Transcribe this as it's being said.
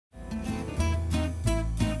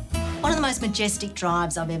One of the most majestic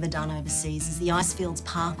drives I've ever done overseas is the Icefields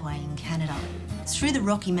Parkway in Canada. It's through the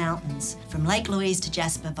Rocky Mountains, from Lake Louise to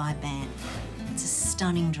Jasper by Banff. It's a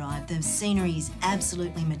stunning drive. The scenery is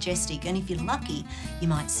absolutely majestic, and if you're lucky, you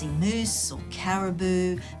might see moose or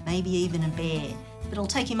caribou, maybe even a bear. But it'll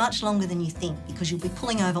take you much longer than you think because you'll be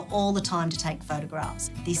pulling over all the time to take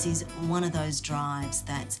photographs. This is one of those drives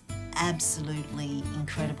that's absolutely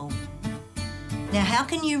incredible. Now, how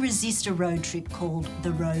can you resist a road trip called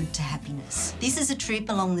the Road to Happiness? This is a trip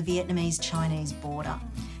along the Vietnamese-Chinese border.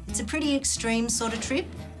 It's a pretty extreme sort of trip,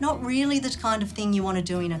 not really the kind of thing you want to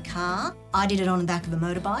do in a car. I did it on the back of a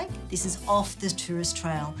motorbike. This is off the tourist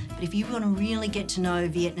trail. But if you want to really get to know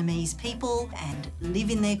Vietnamese people and live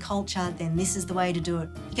in their culture, then this is the way to do it.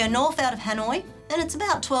 You go north out of Hanoi, and it's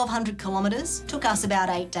about 1,200 kilometres. Took us about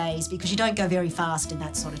 8 days because you don't go very fast in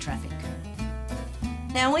that sort of traffic.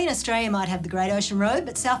 Now, we in Australia might have the Great Ocean Road,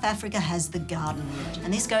 but South Africa has the Garden Route.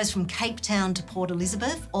 And this goes from Cape Town to Port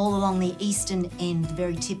Elizabeth, all along the eastern end, the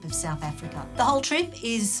very tip of South Africa. The whole trip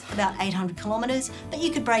is about 800 kilometres, but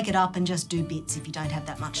you could break it up and just do bits if you don't have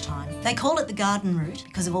that much time. They call it the Garden Route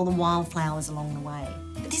because of all the wildflowers along the way.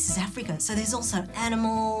 But this is Africa, so there's also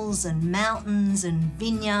animals and mountains and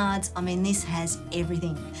vineyards. I mean, this has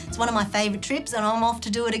everything. It's one of my favourite trips, and I'm off to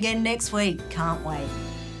do it again next week. Can't wait.